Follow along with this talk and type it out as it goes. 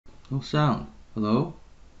No sound. Hello?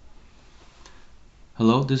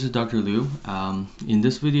 Hello, this is Dr. Liu. In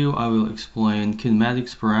this video, I will explain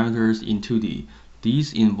kinematics parameters in 2D.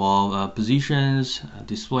 These involve positions,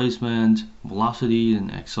 displacement, velocity,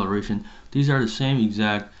 and acceleration. These are the same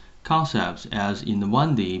exact concepts as in the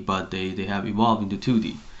 1D, but they have evolved into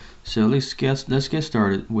 2D. So let's get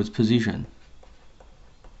started with position.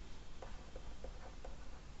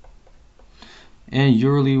 And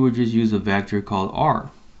usually we just use a vector called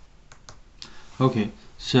r. Okay,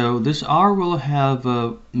 so this r will have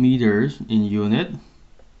meters in unit.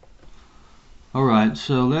 Alright,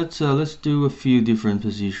 so let's do a few different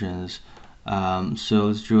positions. So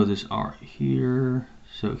let's draw this r here.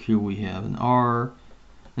 So here we have an r,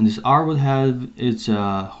 and this r would have its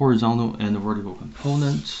horizontal and vertical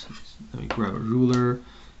components. Let me grab a ruler,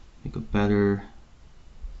 make a better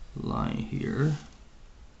line here,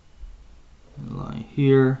 line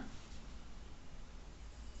here.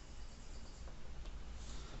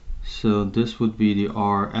 So this would be the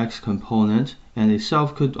Rx component, and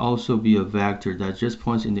itself could also be a vector that just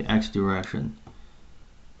points in the x direction.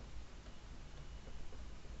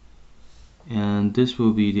 And this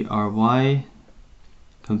will be the Ry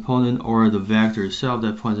component, or the vector itself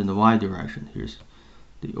that points in the y direction. Here's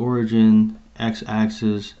the origin,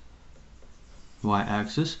 x-axis,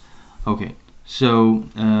 y-axis. Okay, so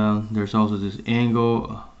there's also this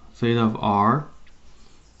angle theta of r.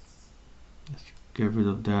 Get rid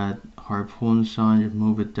of that harpoon sign, just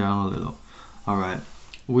move it down a little. Alright,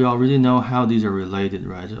 we already know how these are related,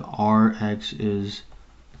 right? So Rx is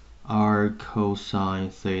R cosine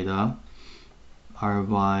theta,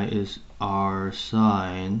 Ry is R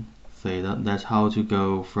sine theta. That's how to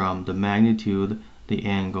go from the magnitude, the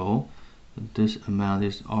angle. This amount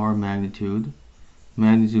is R magnitude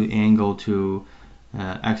angle to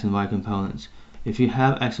x and y components. If you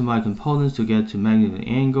have x and y components to get to magnitude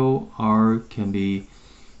angle, r can be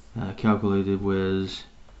calculated with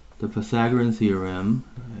the Pythagorean theorem,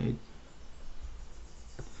 right?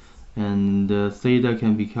 And theta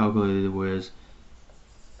can be calculated with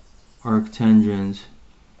arctangent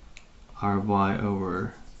ry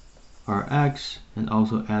over rx, and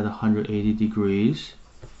also add 180 degrees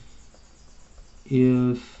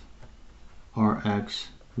if rx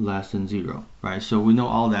less than 0, right? So we know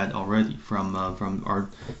all that already from our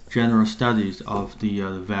general studies of the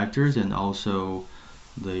vectors, and also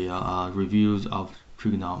the reviews of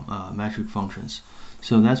trigonometric functions.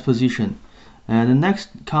 So that's position. And the next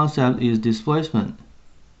concept is displacement.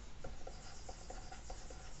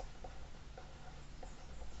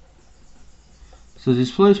 So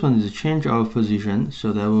displacement is a change of position,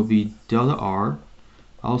 so that will be delta r,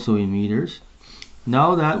 also in meters.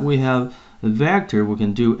 Now that we have a vector, we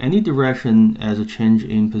can do any direction as a change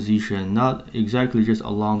in position, not exactly just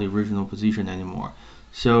along the original position anymore.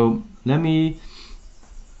 So let me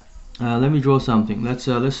draw something. Let's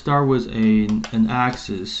start with an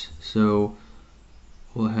axis. So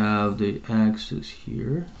we'll have the axis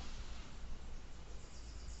here.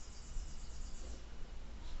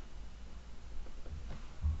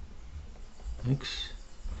 X,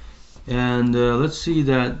 and let's see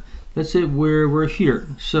that. Let's say we're here.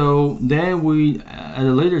 So then we, at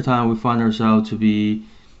a later time, we find ourselves to be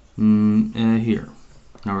here.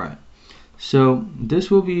 All right. So this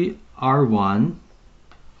will be R1.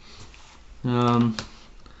 The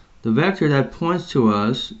vector that points to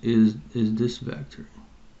us is this vector.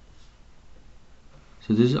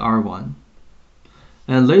 So this is R1.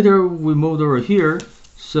 And later we moved over here,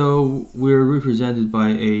 so we're represented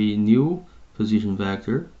by a new position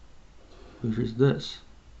vector, which is this.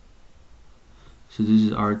 So this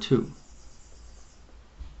is R2.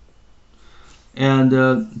 And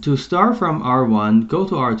to start from R1, go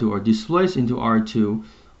to R2, or displace into R2,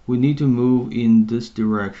 we need to move in this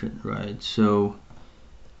direction, right? So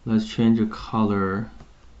let's change the color.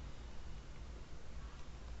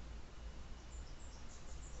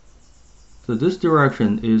 So this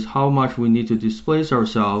direction is how much we need to displace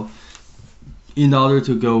ourselves in order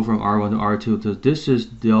to go from R1 to R2. So this is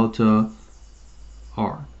delta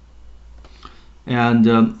R. And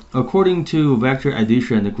according to vector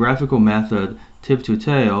addition, the graphical method tip to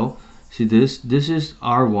tail, see this is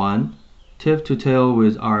R1, tip to tail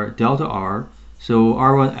with R delta R. So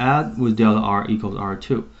R1 add with delta R equals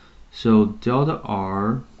R2. So delta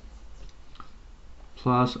R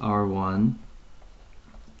plus R1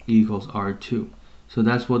 equals R2. So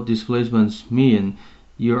that's what displacements mean.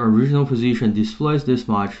 Your original position displaced this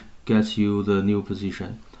much gets you the new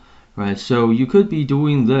position. right? So you could be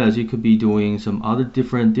doing this. You could be doing some other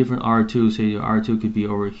different R2. Say your R2 could be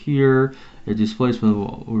over here. The displacement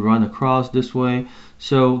will run across this way.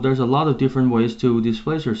 So there's a lot of different ways to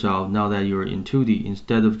displace yourself now that you're in 2D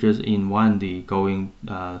instead of just in 1D going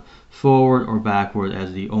forward or backward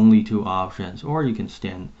as the only two options. Or you can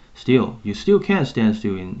stand still. You still can stand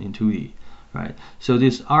still in 2D, right? So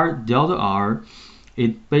this R delta R,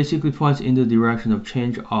 it basically points in the direction of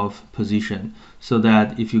change of position, so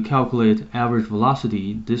that if you calculate average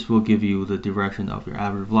velocity, this will give you the direction of your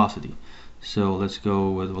average velocity. So let's go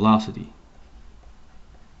with velocity.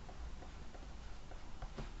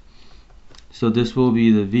 So this will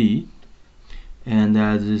be the V, and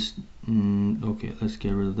that is okay. Let's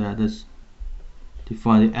get rid of that. Let's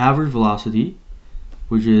define the average velocity,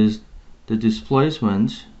 which is the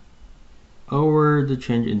displacement over the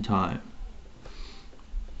change in time.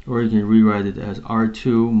 Or you can rewrite it as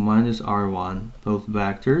R2 minus R1, both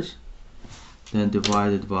vectors, then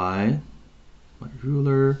divided by my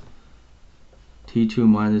ruler, T2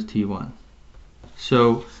 minus T1.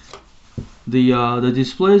 So the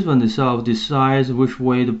displacement itself decides which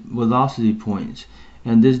way the velocity points,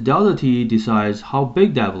 and this delta T decides how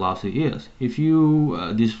big that velocity is. If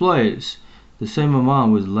you displace the same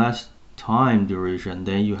amount with less time duration,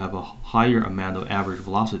 then you have a higher amount of average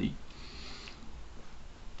velocity.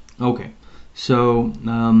 Okay, so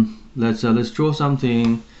let's draw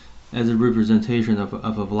something as a representation of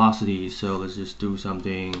a velocity. So let's just do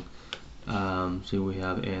something. So we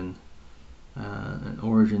have an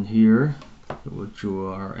origin here. We'll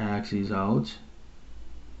draw our axes out.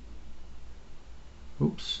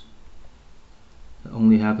 Oops. That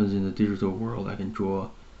only happens in the digital world. I can draw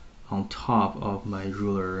on top of my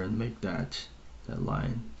ruler and make that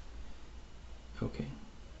line. Okay.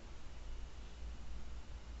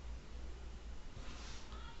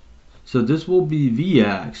 So this will be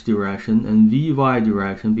Vx direction and Vy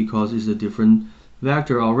direction because it's a different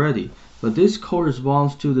vector already. But this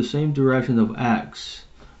corresponds to the same direction of x,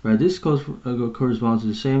 right? This corresponds to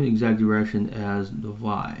the same exact direction as the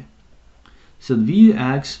y. So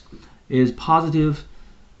Vx is positive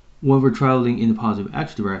when we're traveling in the positive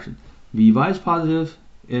x direction. Vy is positive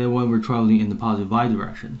when we're traveling in the positive y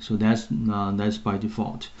direction. So that's by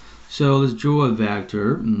default. So let's draw a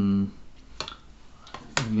vector.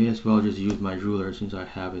 I may as well just use my ruler since I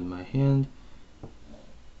have it in my hand.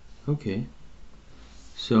 Okay.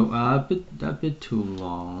 So that bit too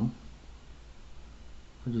long.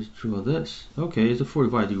 I'll just draw this. Okay, it's a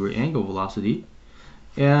 45-degree angle velocity,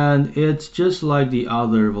 and it's just like the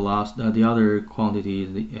other velocity, the other quantity.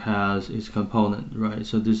 It has its component, right?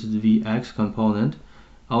 So this is the Vx component,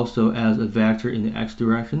 also as a vector in the x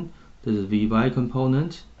direction. This is Vy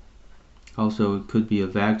component. Also, it could be a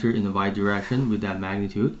vector in the y direction with that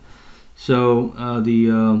magnitude. So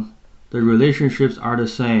the relationships are the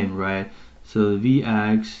same, right? So the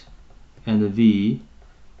Vx and the V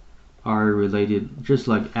are related, just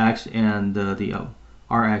like x and the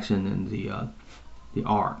Rx and the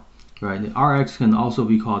R, right? The Rx can also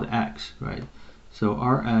be called x, right? So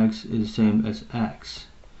Rx is the same as x,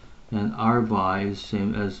 and Ry is the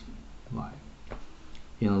same as y.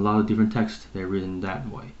 In a lot of different texts, they're written that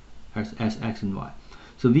way. As x and y.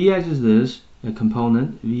 So Vx is this, a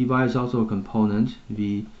component. Vy is also a component,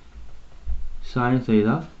 V sine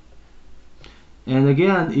theta. And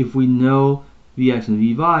again, if we know Vx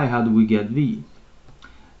and Vy, how do we get V?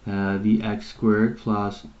 Vx squared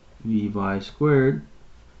plus Vy squared,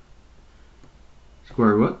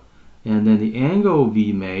 square root. And then the angle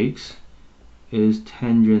V makes is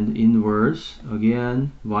tangent inverse,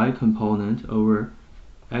 again, y component over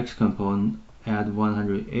x component at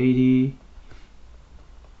 180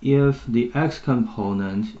 if the x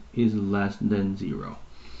component is less than 0.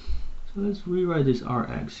 So let's rewrite this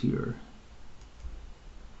Rx here.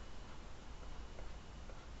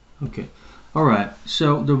 Okay, alright,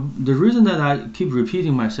 so the reason that I keep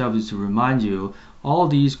repeating myself is to remind you all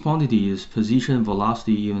these quantities, position,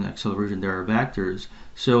 velocity, even acceleration, they are vectors,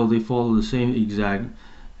 so they follow the same exact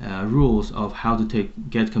rules of how to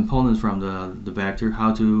get components from the vector,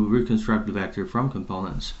 how to reconstruct the vector from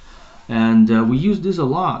components. And we use this a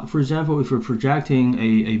lot. For example, if we're projecting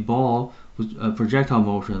a ball with a projectile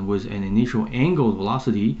motion with an initial angled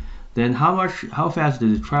velocity, then how fast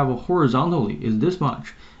does it travel horizontally is this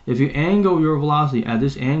much. If you angle your velocity at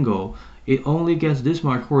this angle, it only gets this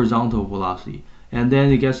much horizontal velocity, and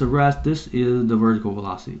then it gets the rest. This is the vertical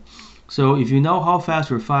velocity. So if you know how fast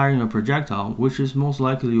you're firing a projectile, which is most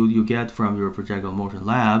likely you get from your projectile motion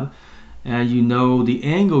lab, and you know the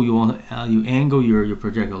angle you angle your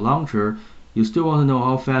projectile launcher, you still want to know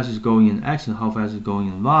how fast it's going in x and how fast it's going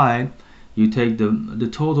in y. you take the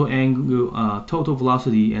total angle, total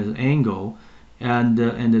velocity as an angle, and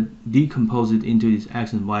decompose it into these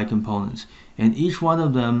x and y components. And each one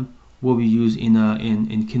of them will be used in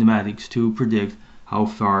kinematics to predict how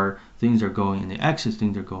far things are going in the x,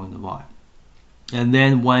 things are going in the y. And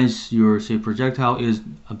then once your projectile is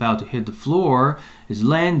about to hit the floor, is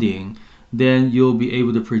landing, then you'll be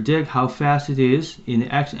able to predict how fast it is in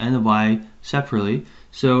the x and the y separately.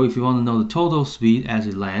 So if you want to know the total speed as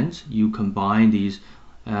it lands, you combine these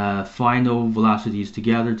final velocities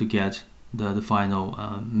together to get the final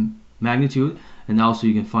magnitude, and also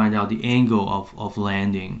you can find out the angle of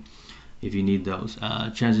landing if you need those.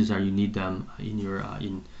 Chances are you need them in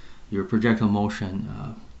your projectile motion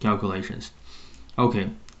calculations. Okay,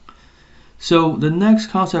 so the next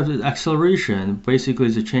concept is acceleration. Basically,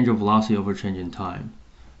 it's a change of velocity over change in time.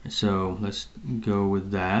 So let's go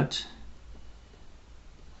with that.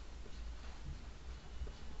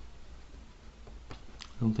 I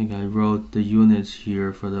don't think I wrote the units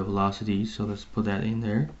here for the velocity, so let's put that in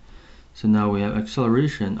there. So now we have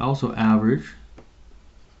acceleration, also average.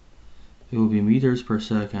 It will be meters per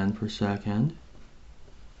second per second.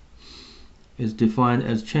 It's defined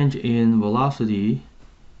as change in velocity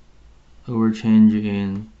over change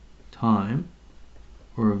in time,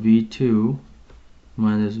 or v2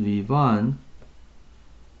 minus v1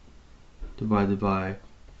 divided by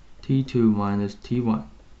t2 minus t1.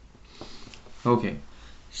 Okay,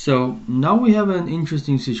 so now we have an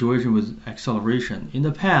interesting situation with acceleration. In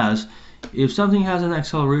the past, if something has an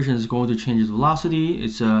acceleration, it's going to change its velocity,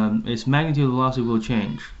 its magnitude of velocity will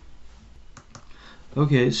change.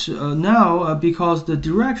 Okay, so now because the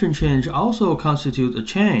direction change also constitutes a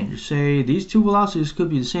change, say these two velocities could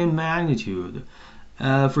be the same magnitude.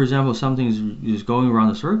 For example, something is going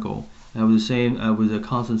around a circle with the same with a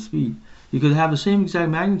constant speed. You could have the same exact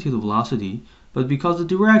magnitude of velocity, but because the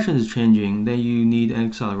direction is changing, then you need an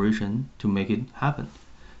acceleration to make it happen.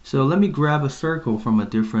 So let me grab a circle from a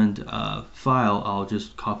different file. I'll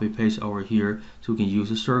just copy paste over here so we can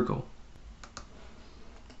use a circle.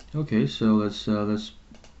 Okay, so let's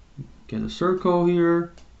get a circle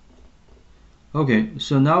here. Okay,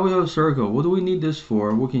 so now we have a circle. What do we need this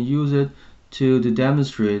for? We can use it to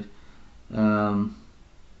demonstrate.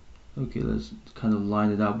 Okay, let's kind of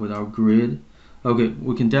line it up with our grid. Okay,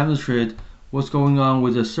 we can demonstrate what's going on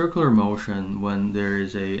with a circular motion when there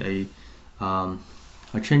is a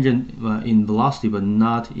change in velocity, but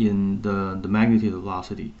not in the magnitude of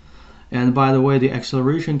velocity. And by the way, the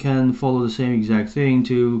acceleration can follow the same exact thing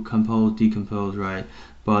to compose, decompose, right?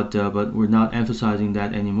 But we're not emphasizing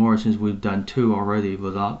that anymore since we've done two already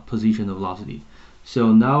without position of velocity.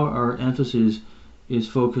 So now our emphasis is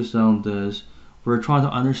focused on this. We're trying to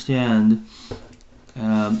understand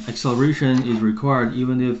acceleration is required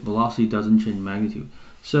even if velocity doesn't change magnitude.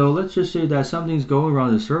 So let's just say that something's going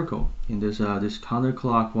around a circle in this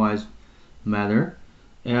counterclockwise manner,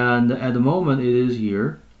 and at the moment it is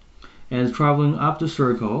here, and it's traveling up the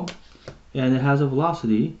circle, and it has a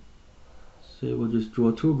velocity. So we'll just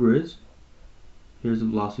draw two grids. Here's the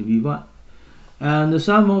velocity v1, and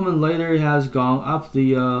some moment later it has gone up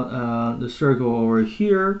the circle over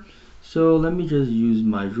here. So let me just use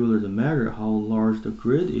my ruler to measure how large the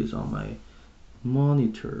grid is on my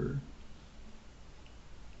monitor.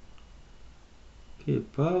 Okay,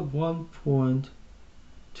 about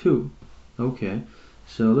 1.2. Okay,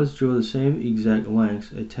 so let's draw the same exact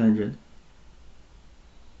length, a tangent.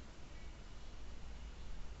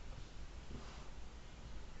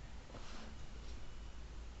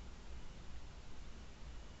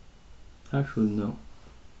 Actually, no.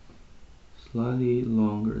 Slightly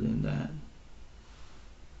longer than that.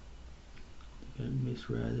 I think I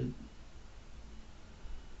misread it.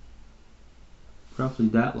 Roughly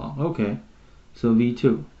that long. Okay, so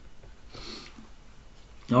v2.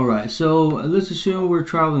 Alright, so let's assume we're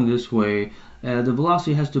traveling this way. The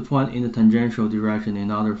velocity has to point in the tangential direction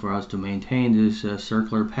in order for us to maintain this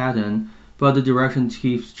circular pattern, but the direction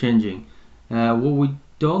keeps changing. What we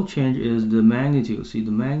don't change is the magnitude. See,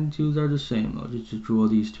 the magnitudes are the same. I'll just draw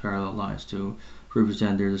these parallel lines to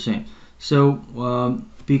represent they're the same. So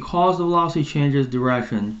because the velocity changes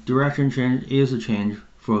direction change is a change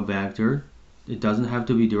for a vector. It doesn't have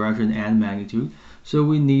to be direction and magnitude. So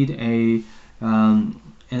we need an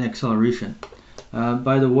acceleration.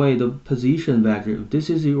 By the way, the position vector, if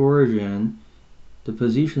this is the origin, the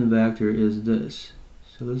position vector is this.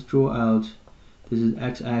 So let's draw out. This is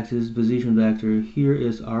x-axis position vector. Here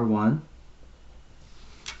is r1,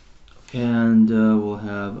 and we'll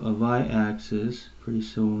have a y-axis pretty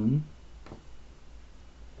soon,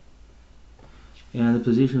 and the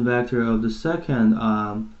position vector of the second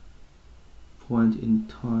point in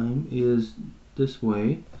time is this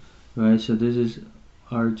way, right? So this is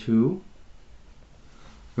r2,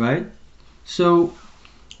 right? So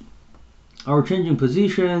our changing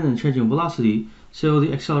position and changing velocity, so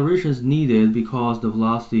the acceleration is needed because the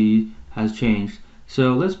velocity has changed.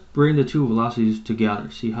 So let's bring the two velocities together,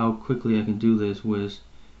 see how quickly I can do this with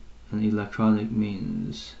an electronic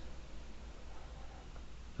means.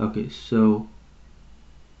 Okay, so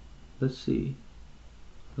let's see.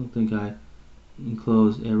 I don't think I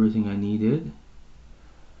enclosed everything I needed.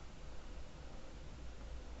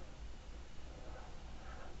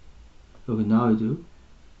 Okay, now I do.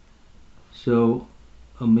 So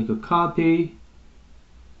I'll make a copy,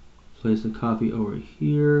 place the copy over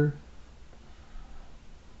here.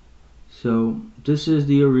 So this is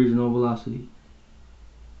the original velocity.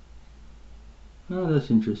 Oh, that's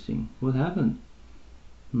interesting. What happened?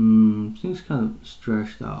 Things kind of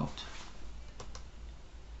stretched out.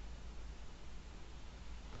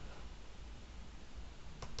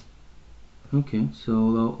 Okay, so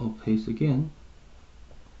I'll paste again.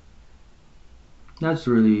 That's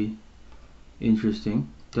really interesting.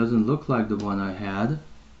 Doesn't look like the one I had.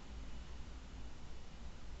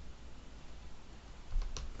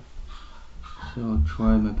 So I'll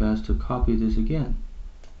try my best to copy this again.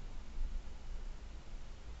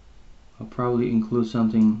 I'll probably include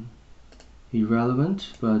something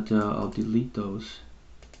irrelevant, but I'll delete those.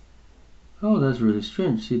 Oh, that's really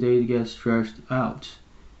strange. See, they get stretched out.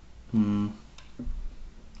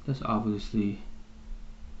 That's obviously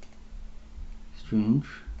strange.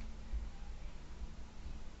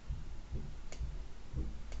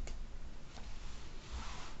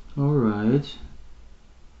 Alright.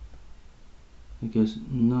 I guess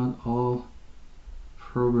not all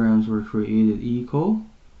programs were created equal.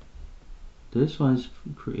 This one's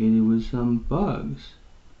created with some bugs.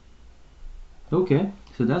 Okay,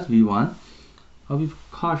 so that's V1. I'll be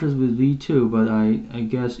cautious with V2, but I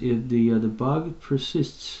guess if the bug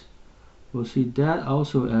persists, we'll see that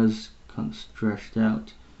also as kind of stretched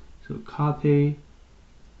out. So copy,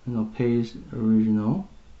 and I'll paste original.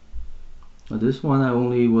 Now this one I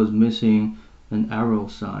only was missing an arrow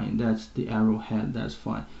sign. That's the arrowhead. That's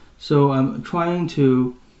fine. So I'm trying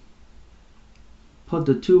to put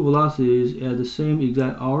the two velocities at the same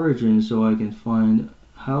exact origin so I can find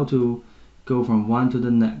how to go from one to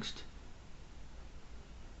the next.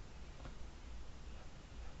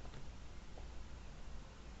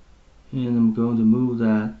 And I'm going to move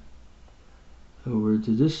that over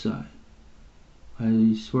to this side.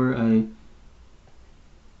 I swear I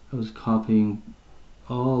was copying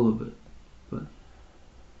all of it, but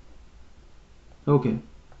okay,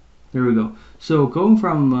 there we go. So going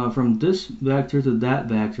from this vector to that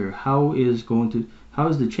vector, how is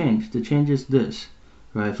the change? The change is this,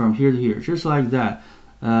 right? From here to here, just like that.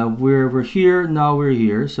 We're here, now we're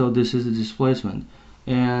here, so this is the displacement.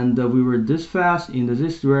 And we were this fast in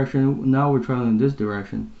this direction, now we're traveling in this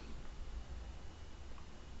direction.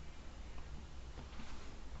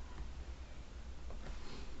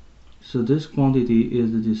 So this quantity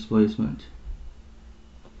is the displacement.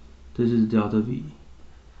 This is delta V.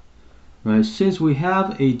 Right? Since we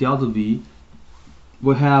have a delta V,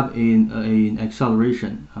 we have an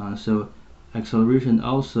acceleration. So acceleration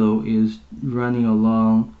also is running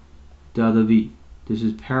along delta V. This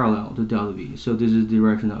is parallel to delta V. So this is the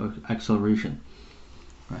direction of acceleration.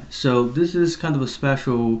 Right. So this is kind of a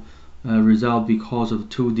special result because of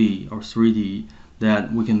 2D or 3D,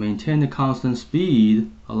 that we can maintain a constant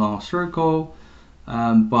speed along a circle,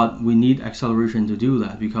 but we need acceleration to do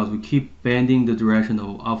that because we keep bending the direction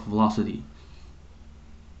of velocity.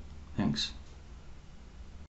 Thanks.